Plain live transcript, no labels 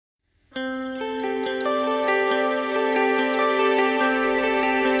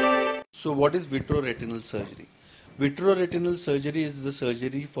So what is vitreoretinal surgery? Vitreoretinal surgery is the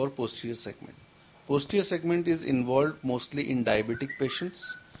surgery for posterior segment. Posterior segment is involved mostly in diabetic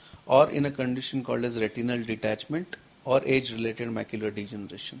patients or in a condition called as retinal detachment or age-related macular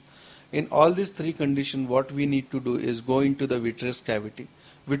degeneration. In all these three conditions, what we need to do is go into the vitreous cavity.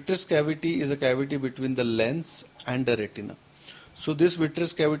 Vitreous cavity is a cavity between the lens and the retina. So this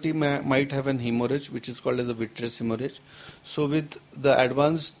vitreous cavity might have an hemorrhage, which is called as a vitreous hemorrhage. So with the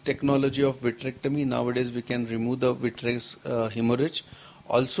advanced technology of vitrectomy, nowadays we can remove the vitreous hemorrhage,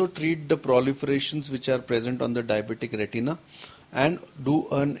 also treat the proliferations which are present on the diabetic retina, and do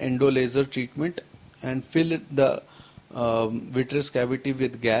an endolaser treatment and fill the vitreous cavity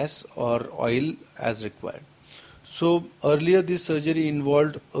with gas or oil as required. So earlier this surgery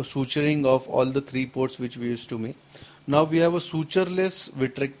involved a suturing of all the three ports which we used to make. Now we have a suture-less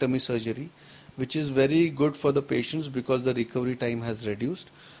vitrectomy surgery, which is very good for the patients because the recovery time has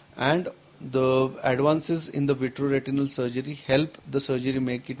reduced, and the advances in the vitreoretinal surgery help the surgery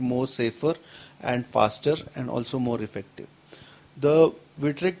make it more safer and faster and also more effective. The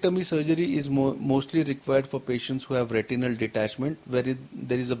vitrectomy surgery is mostly required for patients who have retinal detachment, where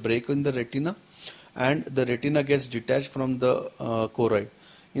there is a break in the retina and the retina gets detached from the choroid.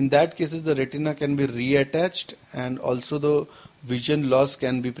 In that cases, the retina can be reattached and also the vision loss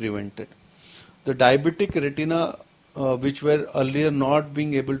can be prevented. The diabetic retina, which were earlier not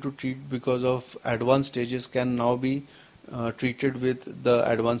being able to treat because of advanced stages, can now be treated with the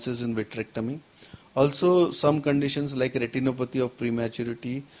advances in vitrectomy. Also, some conditions like retinopathy of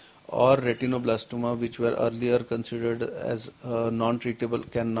prematurity or retinoblastoma, which were earlier considered as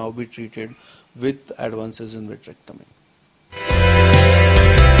non-treatable, can now be treated with advances in vitrectomy.